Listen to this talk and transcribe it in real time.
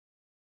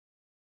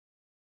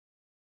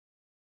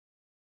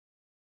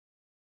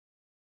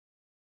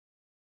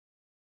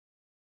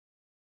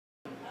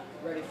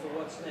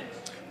What's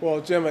next?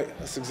 Well, Jim,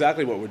 that's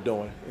exactly what we're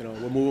doing.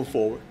 We're moving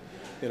forward.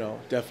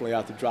 Definitely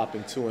after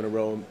dropping 2 in a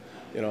row,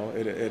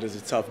 it is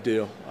a tough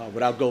deal.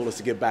 But our goal is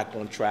to get back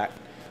on track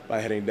by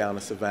heading down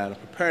to Savannah,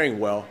 preparing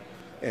well,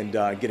 and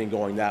getting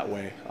going that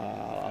way.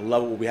 I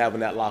love what we have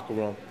in that locker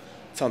room.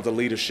 Tons of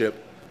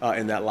leadership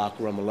in that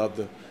locker room. I love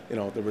the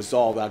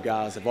resolve our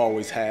guys have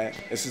always had.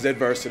 This is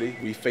adversity.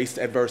 We faced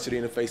adversity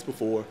in the face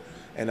before,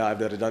 and I've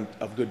done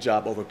a good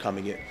job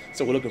overcoming it.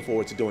 So we're looking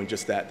forward to doing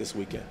just that this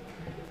weekend.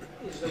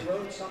 Is the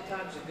road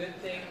sometimes a good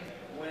thing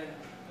when,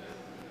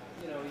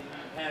 you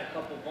had a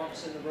couple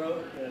bumps in the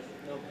road,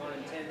 no pun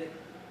intended,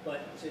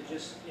 but to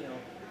just,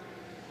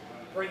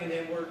 bring it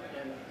inward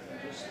and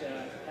just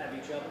have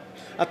each other?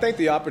 I think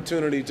the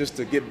opportunity just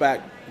to get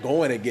back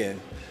going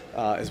again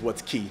is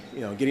what's key.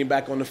 Getting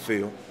back on the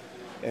field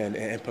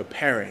and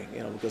preparing,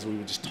 because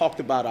we just talked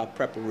about our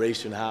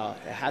preparation, how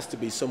it has to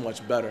be so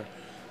much better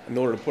in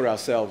order to put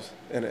ourselves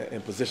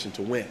in position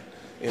to win.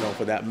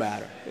 For that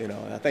matter. And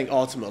I think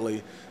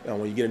ultimately,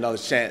 when you get another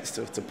chance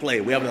to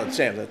play, we have another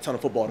chance, a ton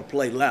of football to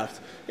play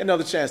left, get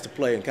another chance to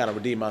play and kind of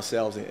redeem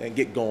ourselves and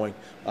get going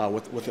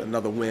with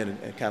another win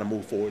and kind of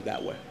move forward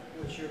that way.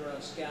 What's your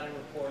scouting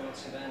report on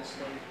Savannah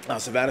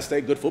State? Savannah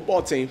State, good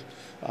football team.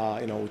 We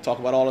talk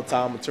about all the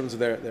time in terms of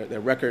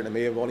their record. They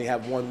may have only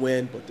have 1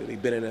 win, but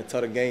they've been in a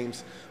ton of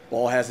games.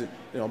 Ball hasn't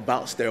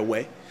bounced their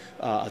way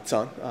a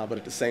ton, but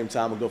at the same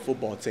time, a good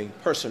football team.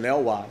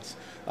 Personnel-wise,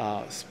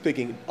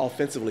 speaking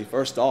offensively,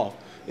 first off,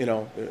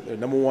 they're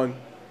number 1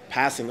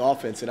 passing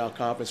offense in our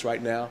conference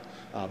right now.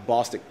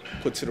 Bostic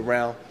puts it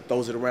around,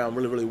 throws it around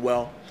really, really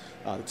well.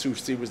 The 2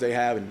 receivers they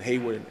have, in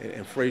Hayward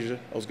and Frazier,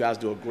 those guys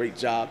do a great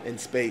job in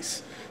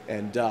space.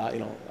 And,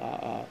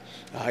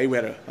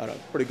 Hayward had a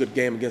pretty good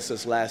game against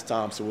us last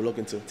time, so we're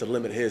looking to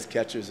limit his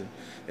catches and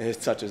his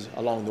touches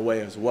along the way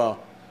as well.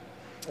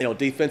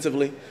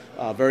 Defensively,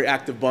 very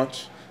active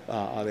bunch. They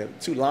have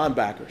 2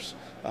 linebackers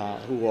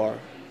who are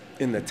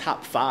in the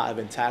top 5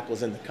 in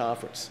tackles in the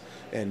conference.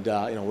 And,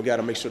 we got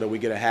to make sure that we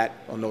get a hat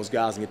on those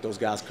guys and get those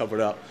guys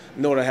covered up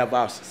in order to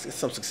have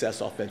some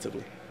success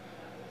offensively.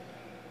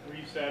 Were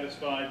you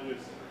satisfied with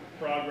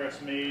progress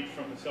made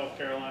from the South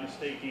Carolina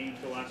State game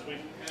to last week?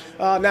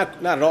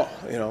 Not at all.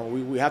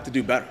 We have to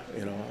do better,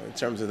 in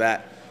terms of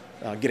that,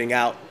 getting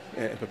out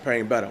and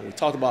preparing better. We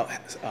talked about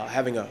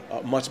having a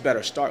much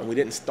better start, and we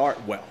didn't start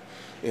well,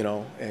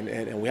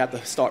 and we have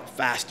to start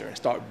faster and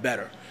start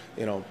better.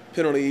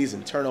 Penalties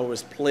and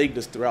turnovers plagued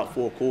us throughout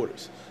 4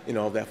 quarters,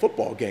 of that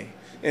football game.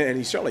 And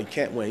you certainly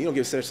can't win. You don't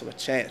give yourself a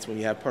chance when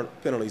you have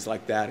penalties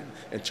like that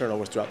and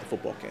turnovers throughout the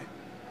football game.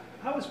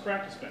 How has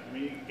practice been? I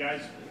mean, you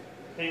guys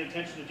paying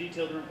attention to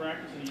detail during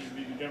practice, and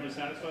you're generally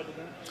satisfied with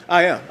that?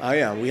 I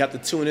am. We have to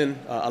tune in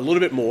a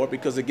little bit more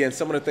because, again,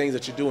 some of the things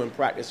that you do in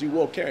practice, you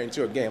will carry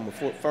into a game.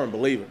 I'm a firm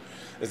believer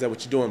is that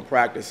what you do in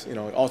practice,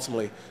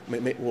 ultimately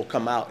will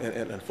come out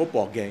in a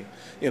football game.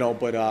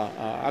 But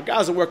our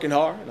guys are working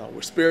hard.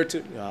 We're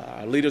spirited.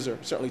 Our leaders are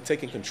certainly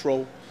taking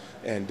control.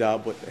 And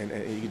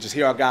you just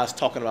hear our guys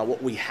talking about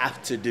what we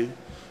have to do,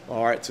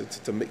 all right,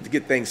 to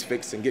get things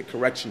fixed and get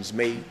corrections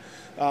made.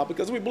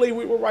 Because we believe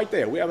we're right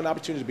there. We have an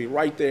opportunity to be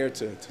right there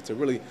to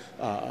really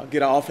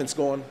get our offense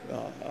going,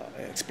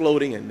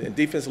 exploding, and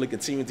defensively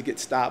continuing to get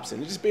stops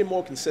and just being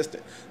more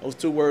consistent. Those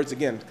 2 words,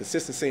 again,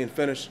 consistency and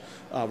finish,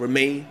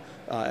 remain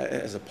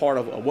as a part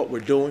of what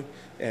we're doing.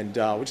 And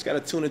we just got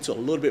to tune into a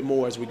little bit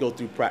more as we go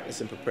through practice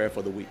and prepare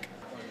for the week.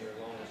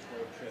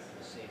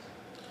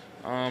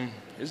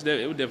 It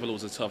definitely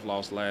was a tough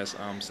loss last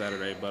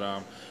Saturday,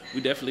 but we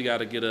definitely got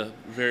to get a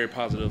very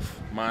positive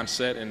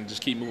mindset and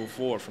just keep moving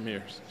forward from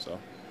here. So,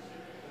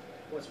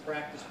 what's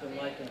practice been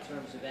like in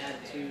terms of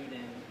attitude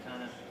and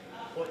kind of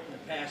putting the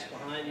past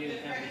behind you and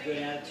having a good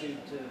attitude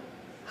to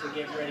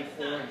get ready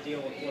for and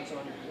deal with what's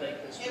on your plate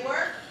this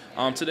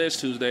week? Today's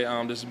Tuesday.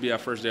 This will be our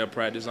first day of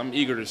practice. I'm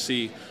eager to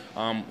see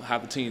how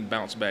the team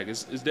bounce back.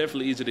 It's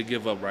definitely easy to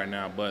give up right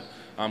now, but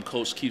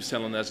Coach keeps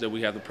telling us that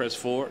we have to press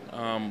forward.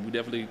 We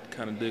definitely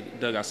kind of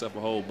dug ourselves a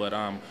hole, but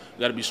we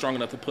got to be strong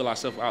enough to pull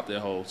ourselves out that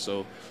hole.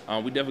 So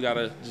we definitely got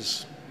to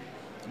just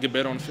get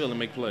better on the field and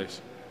make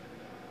plays.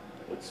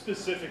 What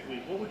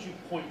specifically, what would you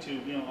point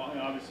to?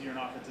 Obviously you're an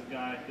offensive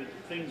guy. The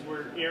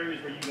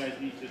areas where you guys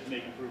need to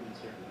make improvements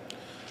here.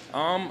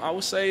 I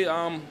would say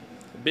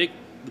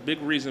the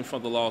big reason for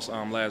the loss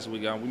last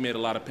week, we made a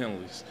lot of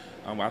penalties.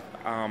 I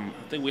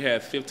think we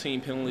had 15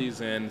 penalties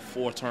and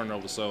 4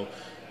 turnovers. So,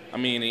 I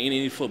mean, in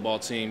any football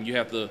team, you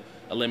have to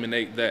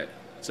eliminate that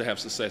to have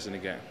success in the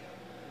game.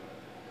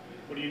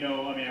 What do you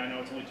know? I mean, I know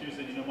it's only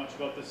Tuesday. Do you know much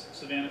about this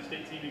Savannah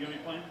State team you're going to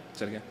be playing?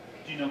 Say it again.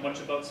 Do you know much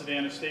about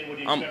Savannah State? What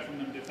do you expect from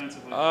them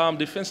defensively?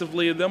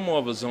 Defensively, they're more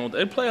of a zone.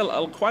 They play,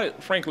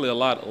 quite frankly, a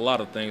lot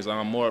of things.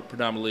 More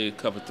predominantly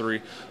cover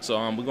 3. So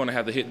we're going to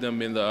have to hit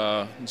them in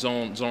the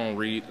zone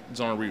read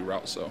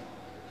route. So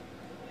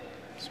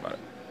that's about it.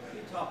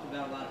 You talked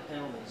about a lot of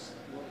penalties.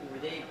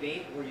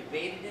 Were you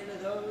baited into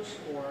those,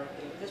 or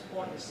at this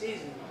point in the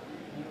season,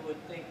 you would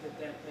think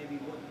that maybe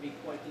wouldn't be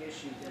quite the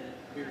issue that it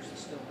appears to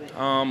still be?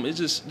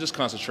 It's just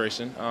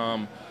concentration.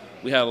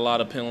 We had a lot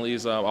of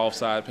penalties,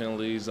 offside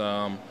penalties,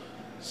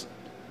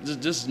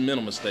 just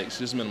minimal mistakes,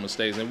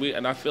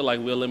 and I feel like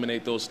we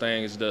eliminate those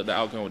things, the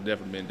outcome would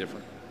definitely been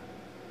different.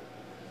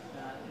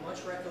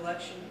 Much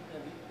recollection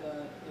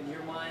in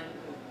your mind,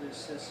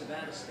 does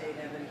Savannah State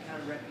have any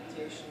kind of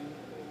reputation?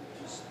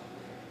 Just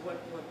what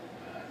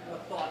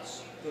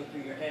thoughts go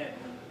through your head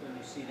when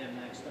you see them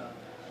next up?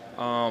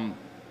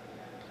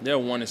 They're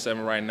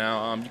 1-7 right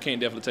now. You can't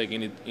definitely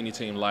take any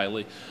team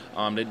lightly.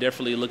 They're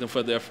definitely looking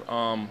for their.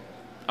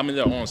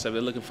 They're on 7.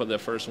 They're looking for their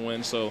first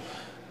win. So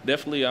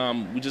definitely,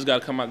 we just got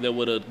to come out there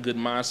with a good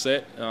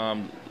mindset.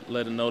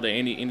 Let them know that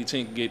any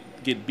team can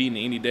get beaten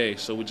any day.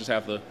 So we just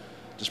have to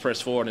just press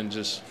forward and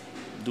just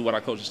do what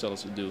our coaches tell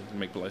us to do and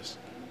make plays.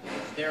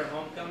 Is their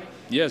homecoming?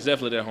 Yes,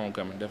 definitely their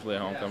homecoming. Definitely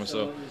their homecoming. Yeah,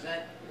 so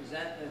is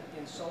that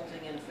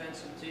insulting and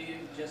offensive to you?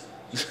 Just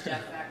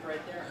that fact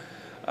right there.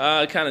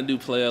 I kind of do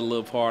play a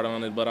little part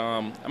on it, but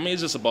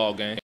it's just a ball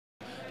game,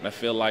 and I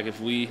feel like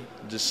if we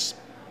just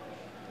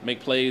make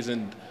plays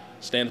and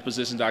stay in the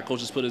positions our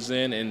coaches put us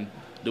in and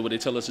do what they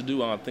tell us to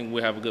do, I think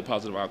we'll have a good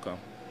positive outcome.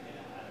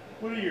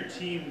 What are your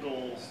team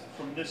goals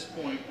from this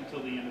point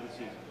until the end of the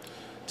season?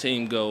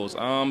 Team goals,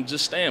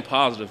 just staying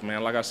positive,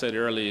 man. Like I said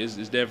earlier, it's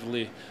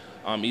definitely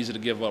easy to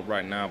give up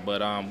right now,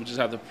 but we just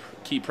have to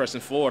keep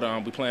pressing forward.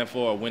 We're playing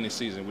for a winning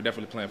season. We're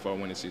definitely playing for a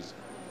winning season.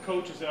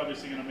 Coach is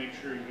obviously going to make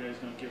sure you guys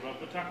don't give up,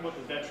 but talk about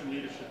the veteran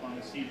leadership on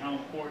this team, how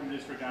important it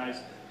is for guys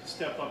to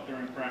step up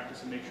during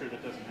practice and make sure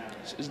that doesn't happen.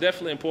 It's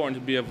definitely important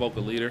to be a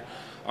vocal leader.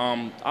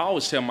 I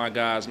always tell my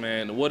guys,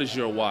 man, what is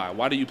your why?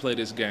 Why do you play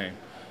this game?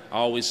 I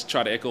always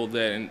try to echo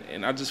that,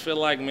 and I just feel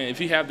like, man,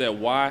 if you have that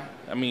why,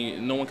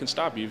 no one can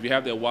stop you. If you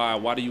have that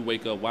why do you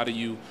wake up? Why do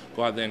you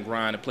go out there and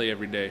grind and play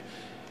every day?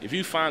 If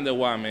you find that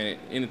why, man,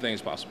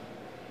 anything's possible.